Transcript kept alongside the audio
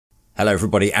Hello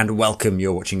everybody and welcome,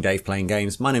 you're watching Dave Playing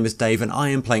Games. My name is Dave and I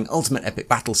am playing Ultimate Epic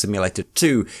Battle Simulator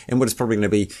 2 in what is probably going to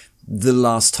be the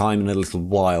last time in a little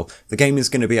while. The game is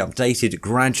going to be updated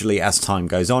gradually as time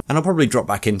goes on and I'll probably drop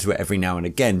back into it every now and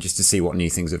again just to see what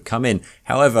new things have come in.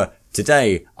 However,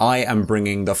 today I am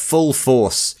bringing the full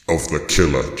force of the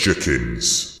killer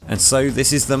chickens. And so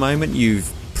this is the moment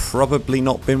you've probably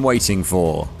not been waiting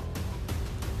for.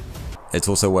 It's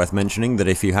also worth mentioning that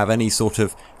if you have any sort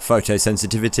of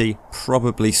photosensitivity,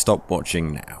 probably stop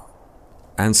watching now.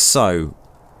 And so,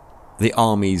 the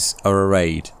armies are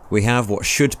arrayed. We have what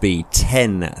should be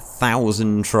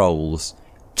 10,000 trolls,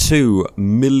 2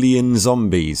 million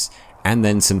zombies, and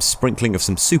then some sprinkling of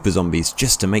some super zombies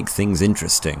just to make things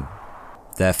interesting.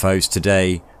 Their foes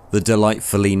today, the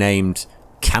delightfully named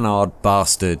canard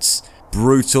bastards,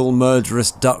 brutal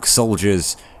murderous duck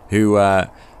soldiers who,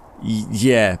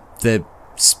 yeah, they're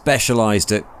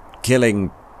specialised at killing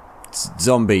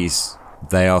zombies.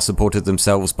 They are supported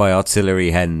themselves by artillery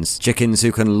hens, chickens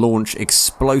who can launch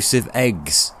explosive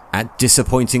eggs at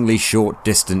disappointingly short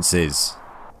distances.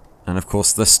 And of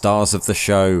course the stars of the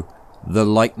show, the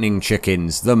lightning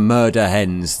chickens, the murder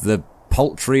hens, the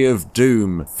poultry of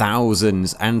doom,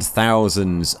 thousands and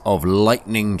thousands of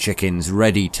lightning chickens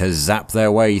ready to zap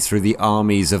their way through the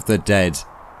armies of the dead.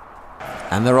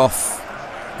 And they're off.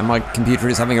 And my computer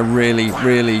is having a really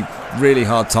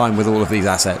hard time with all of these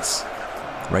assets.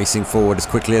 Racing forward as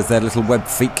quickly as their little web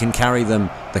feet can carry them,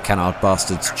 the canard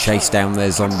bastards chase down their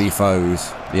zombie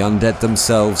foes. The undead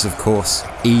themselves, of course,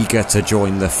 eager to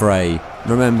join the fray.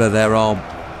 Remember, there are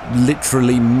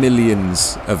literally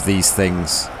millions of these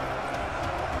things.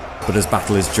 But as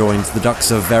battle is joined, the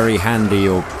ducks are very handy,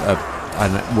 or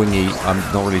wingy, I'm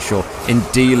not really sure, in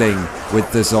dealing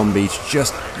with the zombies.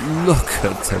 Just look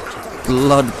at the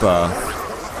bloodbath.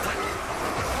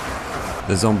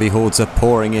 The zombie hordes are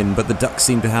pouring in, but the ducks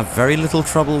seem to have very little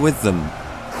trouble with them.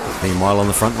 Meanwhile, on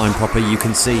the front line proper, you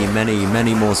can see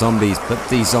many more zombies, but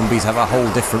these zombies have a whole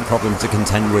different problem to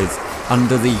contend with.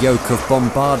 Under the yoke of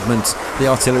bombardment, the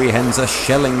artillery hens are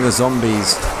shelling the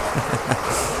zombies.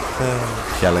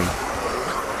 Shelling.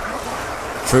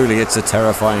 Truly, it's a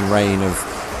terrifying rain of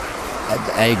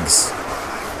eggs.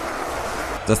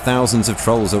 The thousands of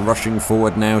trolls are rushing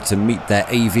forward now to meet their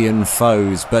avian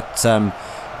foes, but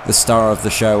the star of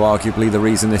the show, arguably the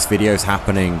reason this video is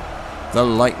happening, the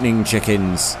lightning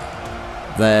chickens.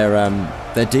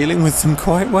 They're dealing with them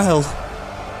quite well.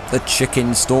 The chicken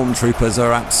stormtroopers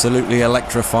are absolutely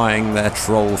electrifying their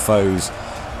troll foes.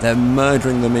 They're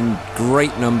murdering them in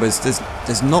great numbers.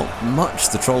 There's not much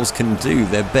the trolls can do.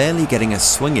 They're barely getting a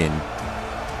swing in.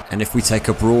 And if we take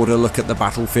a broader look at the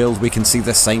battlefield, we can see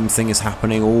the same thing is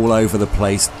happening all over the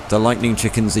place. The lightning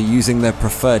chickens are using their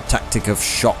preferred tactic of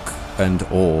shock and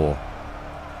awe.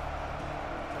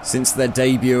 Since their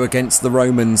debut against the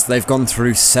Romans, they've gone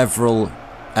through several,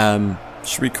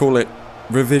 should we call it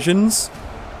revisions?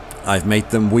 I've made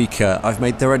them weaker, I've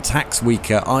made their attacks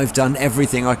weaker, I've done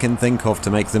everything I can think of to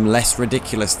make them less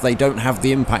ridiculous. They don't have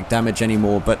the impact damage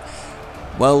anymore, but,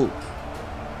 well,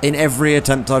 in every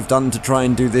attempt I've done to try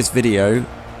and do this video,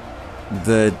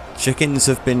 the chickens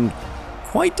have been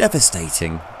quite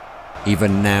devastating.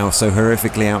 Even now, so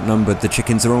horrifically outnumbered, the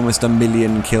chickens are almost 1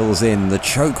 million kills in, the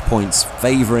choke points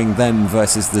favouring them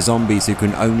versus the zombies who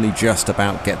can only just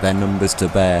about get their numbers to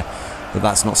bear. But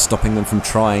that's not stopping them from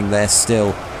trying, they're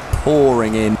still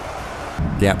pouring in.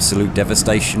 The absolute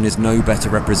devastation is no better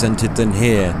represented than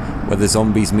here, where the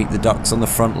zombies meet the ducks on the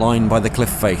front line by the cliff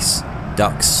face.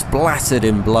 Ducks splattered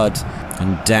in blood,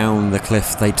 and down the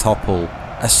cliff they topple.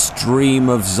 A stream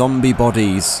of zombie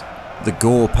bodies, the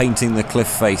gore painting the cliff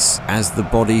face as the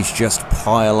bodies just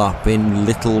pile up in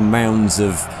little mounds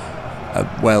of,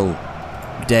 well,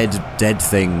 dead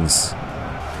things.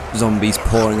 Zombies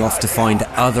pouring off to find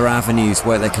other avenues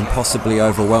where they can possibly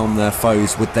overwhelm their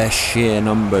foes with their sheer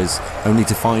numbers, only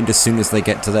to find as soon as they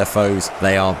get to their foes,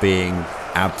 they are being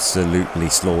absolutely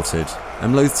slaughtered.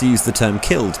 I'm loath to use the term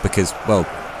killed because, well,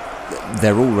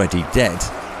 they're already dead.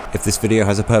 If this video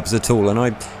has a purpose at all, and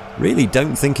I really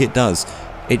don't think it does,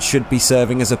 it should be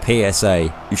serving as a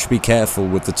PSA. You should be careful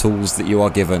with the tools that you are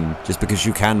given. Just because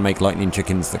you can make lightning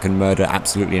chickens that can murder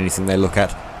absolutely anything they look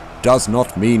at, does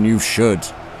not mean you should.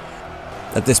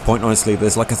 At this point, honestly,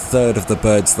 there's like a third of the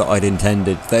birds that I'd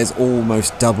intended. There's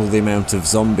almost double the amount of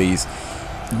zombies.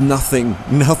 Nothing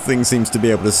seems to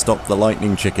be able to stop the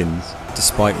lightning chickens.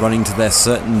 Despite running to their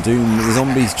certain doom, the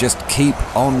zombies just keep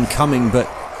on coming, but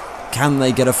can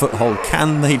they get a foothold?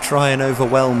 Can they try and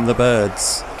overwhelm the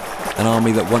birds? An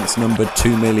army that once numbered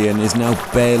 2 million is now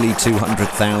barely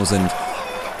 200,000.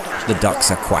 The ducks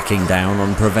are quacking down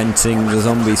on preventing the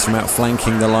zombies from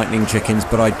outflanking the lightning chickens,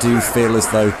 but I do feel as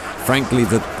though, frankly,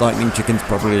 the lightning chickens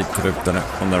probably could have done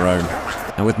it on their own.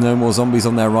 And with no more zombies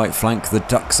on their right flank, the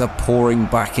ducks are pouring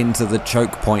back into the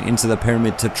choke point, into the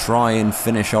pyramid, to try and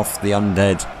finish off the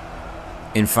undead.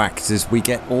 In fact, as we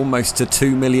get almost to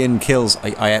 2 million kills,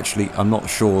 I'm not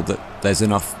sure that there's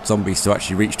enough zombies to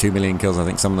actually reach 2 million kills. I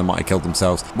think some of them might have killed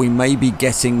themselves. We may be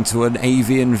getting to an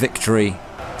avian victory.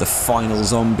 The final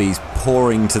zombies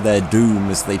pouring to their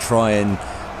doom as they try and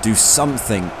do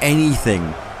something, anything,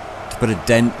 to put a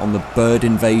dent on the bird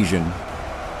invasion.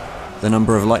 The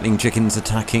number of lightning chickens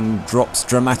attacking drops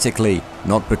dramatically,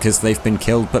 not because they've been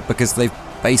killed, but because they've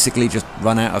basically just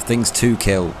run out of things to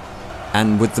kill.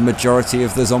 And with the majority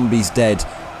of the zombies dead,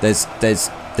 there's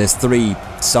 3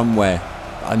 somewhere.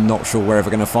 I'm not sure we're ever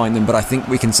going to find them, but I think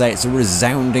we can say it's a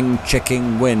resounding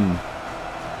chicken win.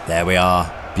 There we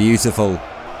are. Beautiful.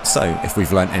 So, if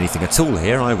we've learnt anything at all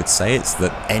here, I would say it's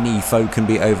that any foe can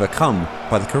be overcome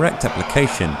by the correct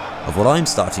application of what I'm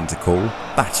starting to call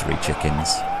battery chickens.